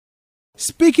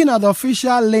Speaking at the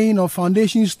official laying of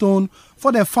foundation stone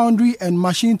for the Foundry and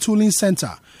Machine Tooling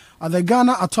Center at the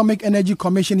Ghana Atomic Energy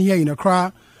Commission here in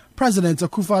Accra, President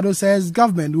Akufo-Addo says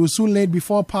government will soon lay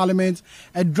before Parliament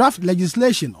a draft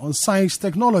legislation on science,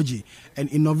 technology and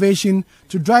innovation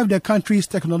to drive the country's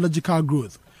technological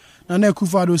growth. Nana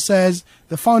Akufo-Addo says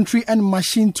the Foundry and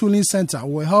Machine Tooling Center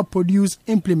will help produce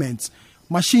implements,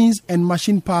 machines and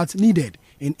machine parts needed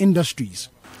in industries.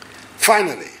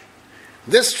 Finally,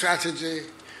 this strategy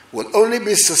will only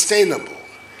be sustainable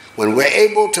when we're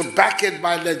able to back it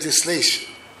by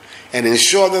legislation and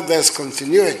ensure that there's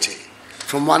continuity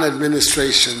from one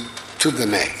administration to the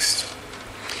next.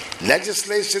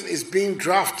 Legislation is being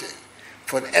drafted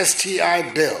for an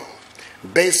STI bill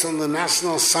based on the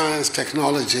National Science,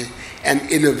 Technology and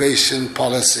Innovation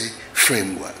Policy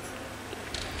Framework.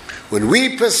 When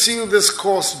we pursue this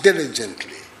course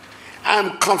diligently,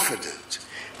 I'm confident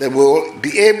that we'll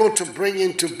be able to bring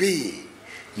into being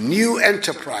new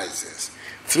enterprises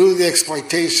through the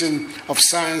exploitation of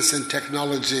science and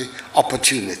technology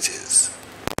opportunities.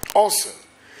 Also,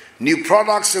 new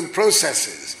products and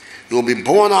processes will be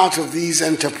born out of these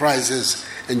enterprises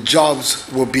and jobs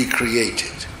will be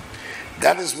created.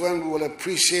 That is when we will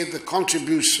appreciate the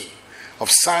contribution of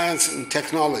science and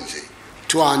technology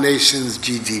to our nation's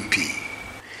GDP.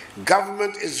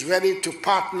 Government is ready to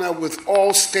partner with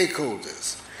all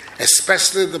stakeholders,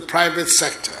 especially the private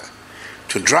sector,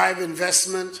 to drive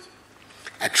investment,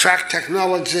 attract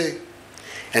technology,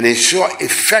 and ensure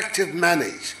effective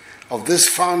management of this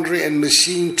Foundry and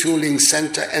Machine Tooling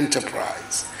Center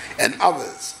enterprise and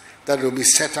others that will be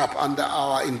set up under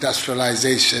our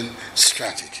industrialization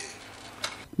strategy.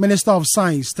 Minister of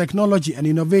Science, Technology and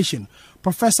Innovation,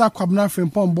 Professor Kwabena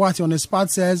Frimpong-Boateng on his part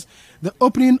says the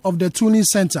opening of the Tooling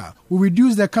Center will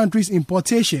reduce the country's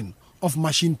importation of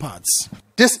machine parts.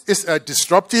 This is a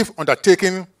disruptive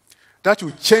undertaking that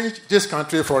will change this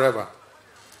country forever.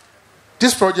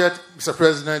 This project, Mr.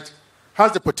 President,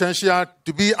 has the potential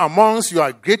to be amongst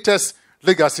your greatest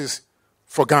legacies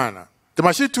for Ghana. The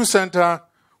Machine Tool Center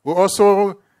will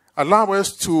also allow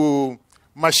us to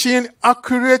machine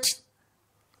accurate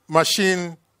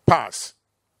machine parts,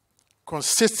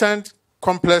 consistent,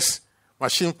 complex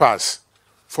machine parts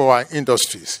for our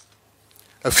industries.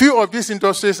 A few of these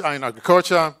industries are in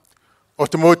agriculture,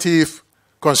 automotive,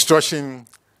 construction,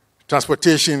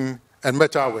 transportation, and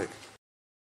metalwork.